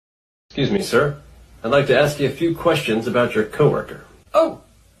Excuse me, sir. I'd like to ask you a few questions about your coworker. Oh,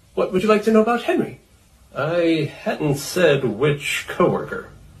 what would you like to know about Henry? I hadn't said which coworker.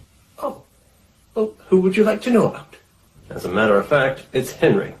 Oh, well, who would you like to know about? As a matter of fact, it's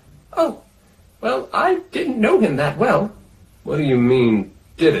Henry. Oh, well, I didn't know him that well. What do you mean,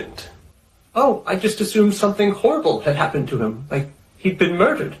 didn't? Oh, I just assumed something horrible had happened to him, like he'd been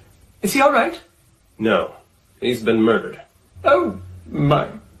murdered. Is he all right? No, he's been murdered. Oh, my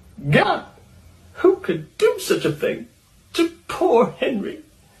God! Who could do such a thing to poor Henry?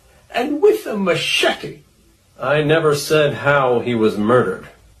 And with a machete? I never said how he was murdered.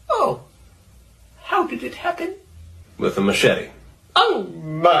 Oh, how did it happen? With a machete. Oh,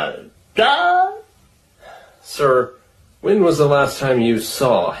 my God! Sir, when was the last time you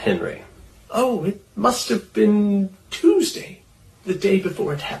saw Henry? Oh, it must have been Tuesday, the day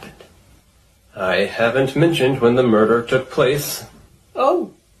before it happened. I haven't mentioned when the murder took place.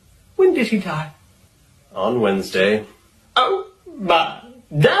 Oh, when did he die? On Wednesday. Oh, my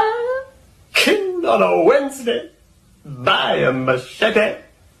God! Killed on a Wednesday by a machete.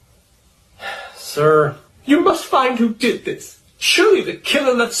 Sir, you must find who did this. Surely the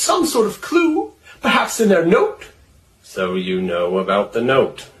killer left some sort of clue, perhaps in their note. So you know about the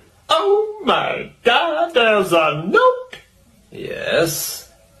note? Oh, my God, there's a note!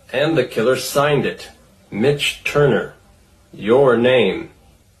 Yes, and the killer signed it. Mitch Turner. Your name.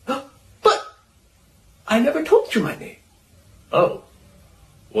 But I never told you my name. Oh,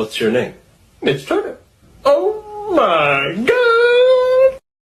 what's your name? Mitch Turner. Oh, my God!